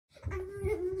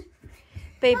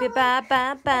Baby ba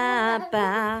ba ba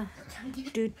ba.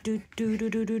 Do do do do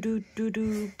do do do do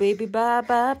do. Baby ba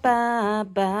ba ba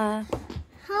ba.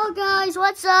 Hello guys,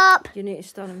 what's up? You need to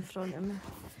stand in front of me.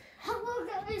 Hello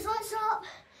guys, what's up?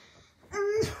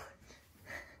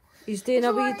 He's doing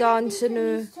a wee dancing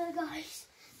now. Guys,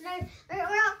 now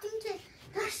we're acting to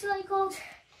this like called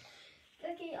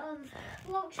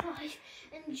blox 5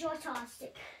 and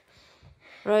jawtastic.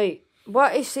 Right.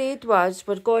 What he said was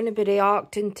we're going to be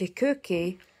reacting to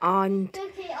Cookie and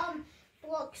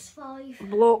blox 5.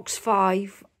 blox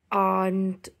 5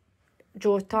 and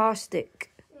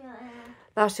jawtastic. Yeah.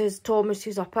 This is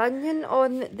Thomas's opinion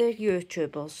on the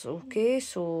YouTubers. Okay,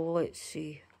 so let's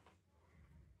see.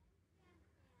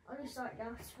 I'll just start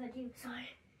this video, sorry.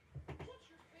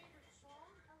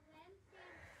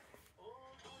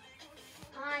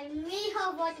 I may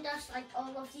have disliked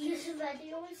all of these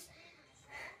videos.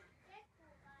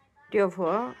 Do you have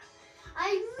what?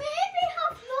 I maybe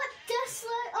have not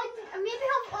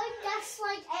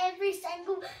disliked every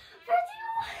single video.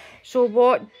 So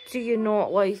what do you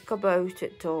not like about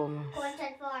it, Thomas?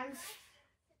 Content farms.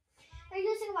 They're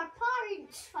using my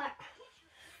parents for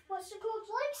what's it called?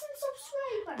 Likes and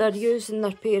subscribers. They're using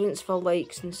their parents for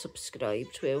likes and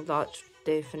subscribes. Well, that's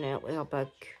definitely a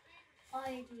big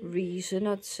reason,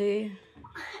 I'd say.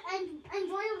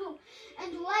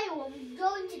 And Lyle, I'm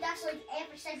going to dislike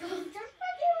every single one of their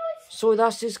videos. So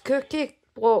this is Cookie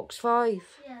blox 5.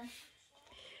 Yeah.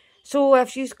 So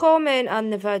if you comment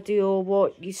on the video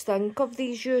what you think of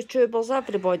these YouTubers,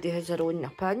 everybody has their own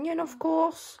opinion, of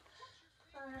course.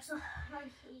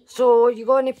 So you're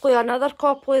going to play another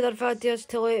couple of their videos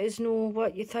to let us know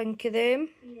what you think of them?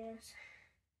 Yes.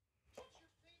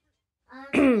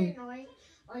 And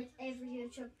like every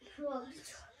YouTube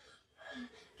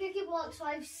Cookie blox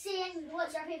 5 saying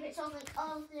what's your favourite song like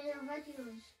all of their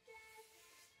videos.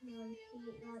 I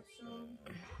hate that song.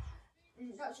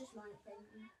 And that's just my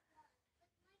opinion.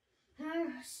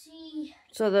 See.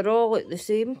 So they're all like the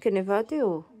same kind of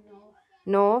video? No.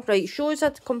 No? Right, show us a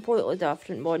completely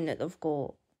different one that they've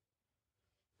got.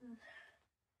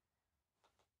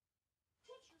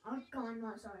 I'm gone,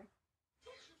 not sorry.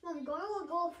 I'm going to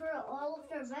go through all of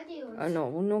their videos. I know,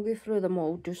 we'll not go through them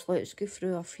all, just let's go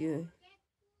through a few.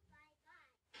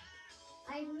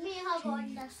 I may have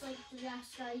disliked the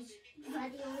rest guys'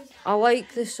 videos. I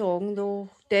like the song though,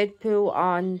 Deadpool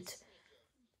and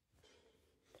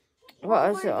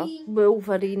what is it?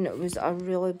 Wolverine. It was a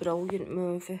really brilliant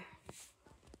movie.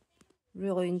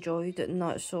 Really enjoyed it, and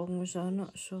that song was in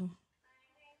it, so.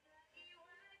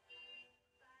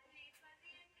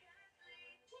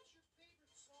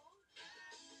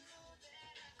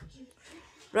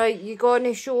 Right, you're going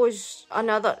to show us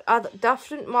other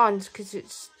different ones, because it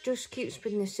just keeps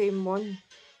being the same one.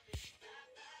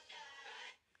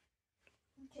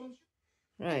 Okay.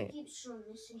 Right. It keeps showing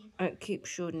the same. It keeps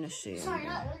showing the same. Sorry,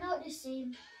 not the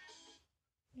same.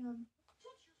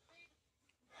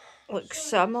 Like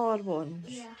similar ones.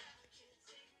 Yeah.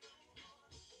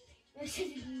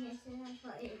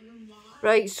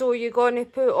 Right, so you're going to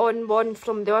put on one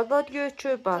from the other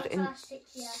YouTuber and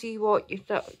Yeah. see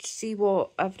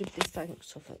what everybody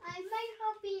thinks of it. I might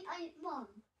have been Mum.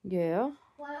 Yeah.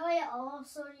 Well,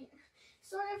 sorry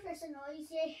if it's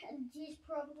noisy and these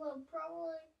probably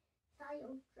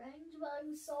title trends, but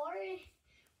I'm sorry.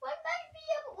 We might be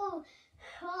able to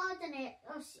coordinate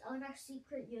on our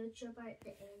secret YouTuber at the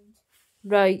end.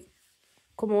 Right.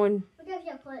 Come on. I'll give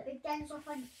you a clue. It begins with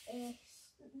an S.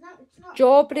 No, it's not.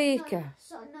 Jawbreaker.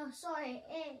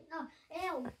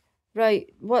 L.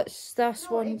 Right. What's this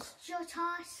one? It's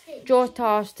jawtastic.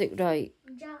 Jawtastic, right.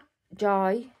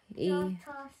 Jai.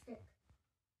 Jawtastic.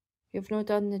 You've not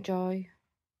done the Jai.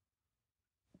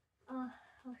 Oh,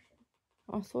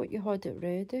 I thought you had it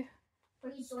ready.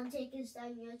 please don't take us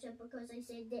down YouTube because I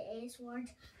said the S word.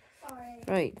 Sorry.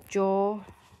 Right. Jaw.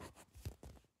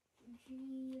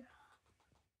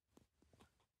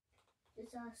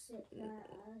 Jawtastic.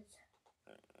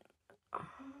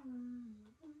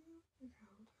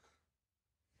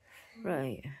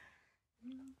 Right.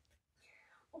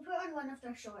 We'll put on one of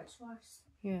their shorts first.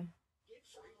 Yeah.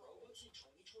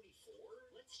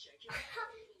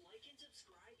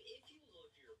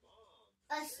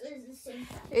 This is the same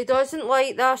thing. He doesn't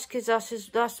like this because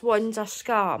this one's a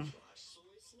scam.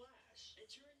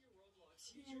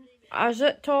 Is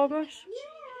it, Thomas?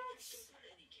 Yes.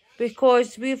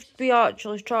 Because we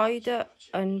actually tried it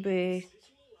and we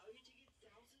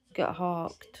get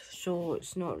hacked, so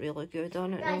it's not really good, is it,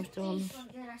 now, Thomas?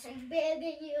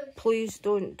 Please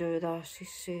don't do this,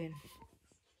 he's saying.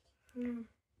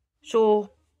 So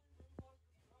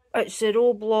it's the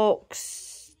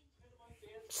Roblox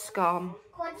scam.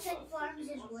 Content farms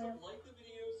as well.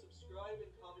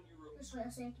 Just wait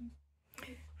a second.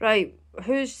 Right,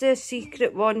 who's the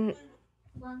secret one?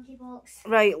 Lanky box.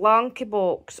 Right, Lanky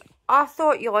Box. I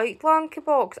thought you liked Lanky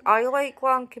Box. I like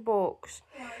Lanky Box.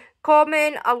 Why?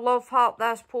 Comment a love heart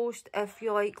this post if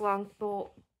you like Lanky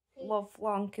Box. Love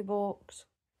Lanky Box.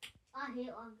 I hate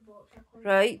Lanky box.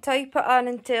 Right, type it in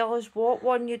and tell us what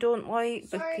one you don't like,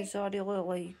 Sorry. because I really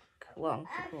like Lanky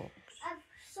Box.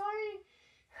 Sorry.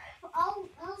 I'll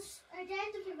at the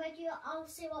end of the video I'll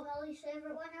say what my least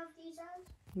favourite one of these is.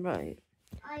 Right.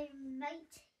 I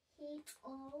might hate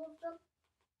all of them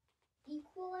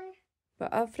equally.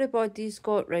 But everybody's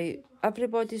got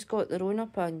their own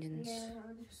opinions. Yeah,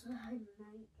 honestly, I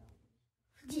might.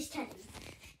 Just kidding.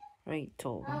 Right,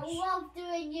 Thomas. I love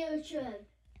doing YouTube.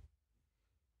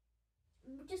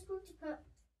 I'm just going to put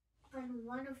in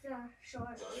one of their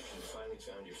shorts. Thought you finally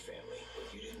found your family,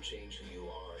 but you didn't change who you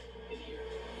are in here.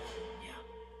 Yeah,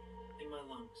 in my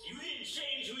lungs. You didn't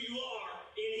change who you are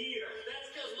in here. That's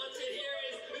because what's in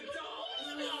here is dog.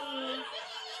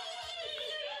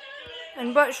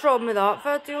 And what's wrong with that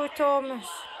video, Thomas?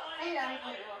 I like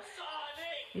it.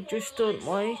 You just don't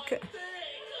like it.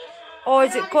 Oh,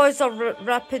 is it because they're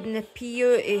ripping the pee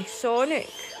out of Sonic?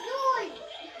 No,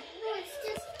 it's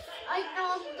just I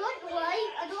don't really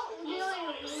like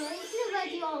the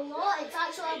video a lot. It's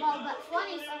actually a little bit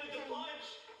funny sometimes.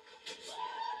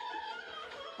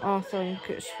 I think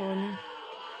it's funny.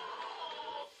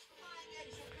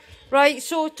 Right,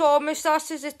 so Thomas,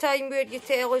 this is the time where you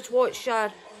tell us what's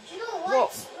your... No,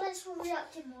 let's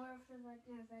react to more of their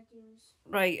videos.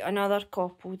 Right, another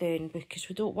couple then, because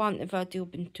we don't want the video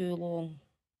being too long.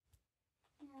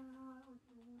 Yeah, I don't know what to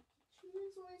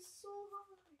choose. It's so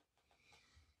hard.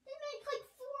 They make like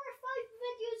 4 or 5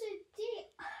 videos a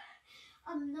day.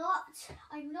 I'm not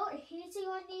hating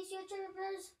on these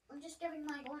YouTubers. I'm just giving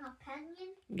my own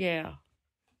opinion. Yeah.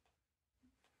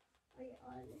 Okay.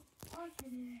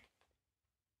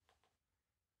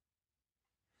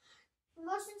 The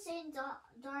most insane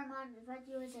Darman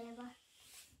videos ever.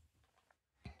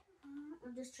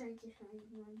 I'm just trying to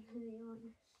find one, to be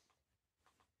honest.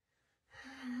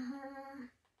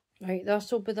 Right,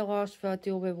 this will be the last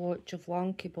video we watch of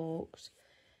Lanky Box.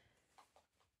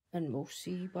 And we'll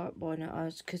see what one it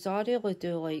is. Because I really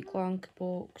do like Lanky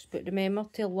Box. But remember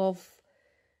to love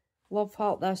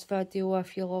heart this video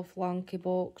if you love Lanky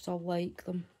Box or like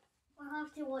them. We'll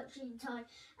have to watch the entire...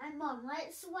 And Mum,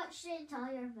 let's watch the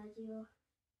entire video.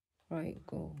 Right,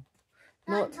 go.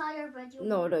 Entire video.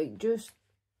 No, right, just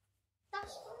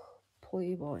That's...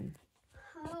 play one.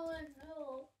 Oh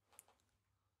no.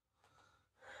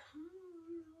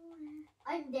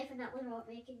 I'm definitely not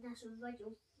making this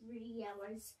video 3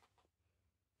 hours.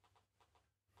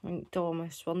 I think,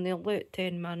 Thomas, we're nearly at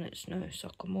 10 minutes now, so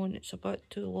come on, it's a bit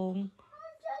too long.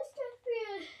 I'm just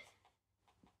confused.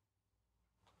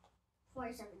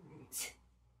 47 minutes.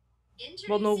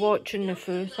 We're not watching the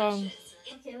full thing.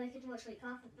 Okay, we could watch like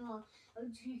half an hour. Oh,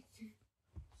 jeez.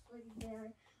 Like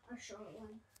a short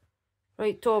one.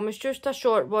 Right, Thomas, just a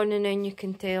short one, and then you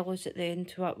can tell us at the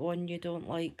end what one you don't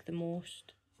like the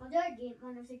most. I'll do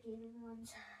one of the gaming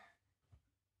ones.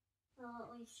 I'll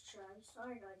at least try.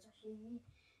 Sorry guys if you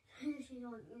don't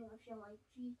know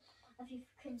if you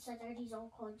consider these all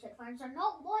content fans are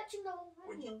not watching the whole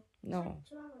video. No.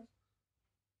 2 hours.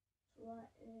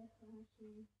 What if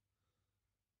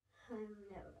I'm never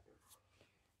gonna.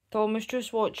 Thomas,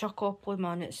 just watch a couple of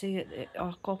minutes, see it,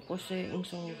 a couple of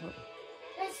seconds of it.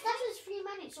 This is 3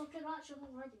 minutes, so we can watch the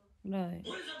whole video. Right.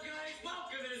 What is up, guys?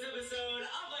 Welcome to this episode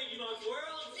of Lanky Box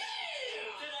World. Yeah!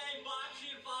 Today,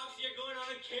 Boxy and Foxy are going on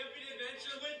a camping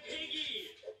adventure with Piggy.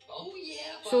 Oh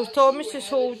yeah. So Thomas is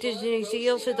holding his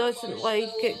ears, he doesn't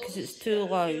like it because it's too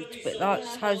loud, but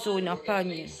that's his own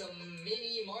opinion.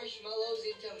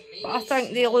 But I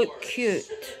think they look cute.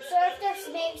 So if this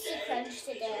makes you cringe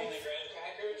to death.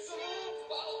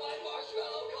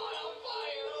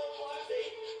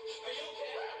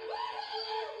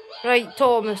 Right,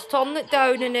 Thomas, turn it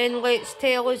down and then let's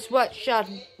tell us what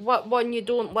one you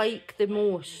don't like the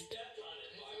most.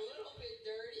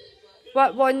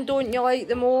 What one don't you like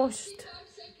the most?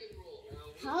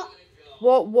 Huh?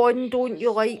 What one don't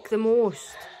you like the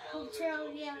most? I'll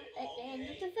tell you at the end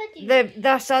of the video.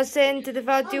 This is the end of the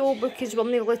video because we're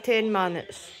nearly 10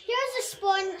 minutes. Here's a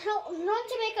not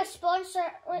to make a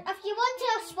sponsor. If you want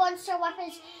to sponsor with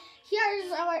us,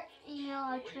 here's our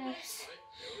email address.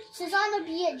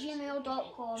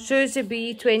 SusannaB@gmail.com.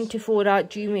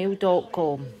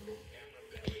 SusieB24@gmail.com.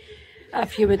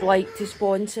 If you would like to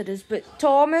sponsor us. But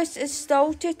Thomas is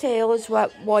still to tell us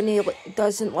what one he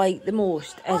doesn't like the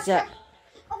most, is it?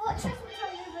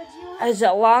 Is it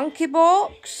Lanky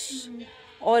Box?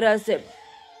 Or is it...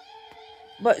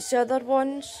 What's the other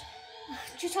ones?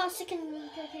 Jawtastic and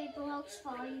blox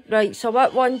 5. Right, so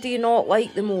what one do you not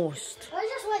like the most? I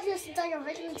just want this entire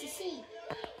video to see.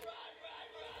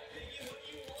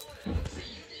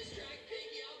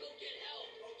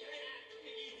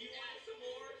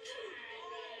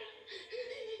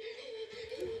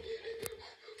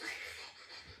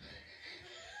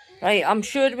 Right, I'm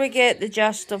sure we get the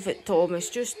gist of it, Thomas.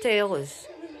 Just tell us.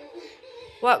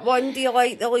 What one do you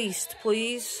like the least,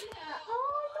 please?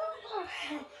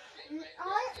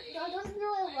 I don't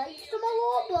really like them a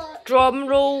lot, but... Drum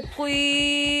roll,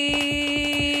 please.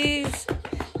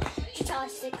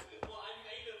 Jawtastic.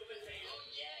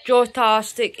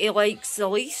 Jawtastic he likes the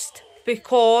least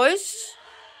because...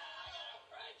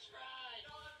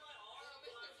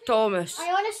 Thomas.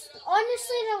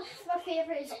 Honestly, my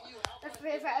favourite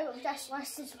out of this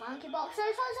list is Lanky Box.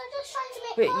 I'm just trying to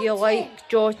make But you content. like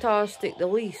Jawtastic the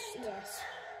least? Yes.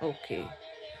 Okay.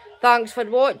 Thanks for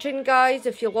watching, guys.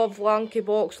 If you love Lanky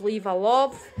Box, leave a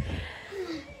love.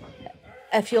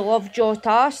 If you love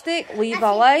Jawtastic, leave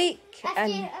a like. If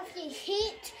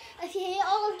you hate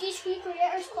all of these three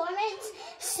creators' comments,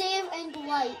 save and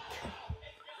like.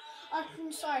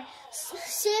 I'm sorry.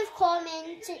 Save,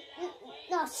 comment.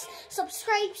 No,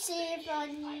 subscribe, save,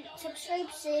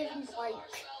 and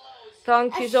like.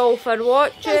 Thank you all for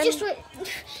watching. No, just wait.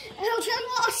 I'll tell you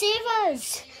what a save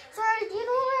is. Sorry, do you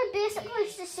know where basically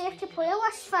the save to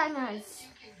playlist thing is?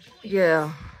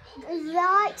 Yeah.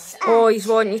 That's it. Oh, he's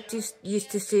wanting to use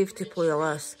to save to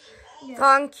playlist. Yeah.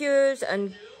 Thank yous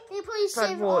and Can you please for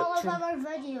save all of watching. our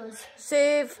videos?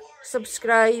 Save,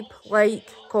 subscribe, like,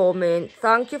 comment.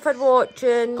 Thank you for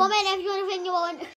watching. Comment everything you want.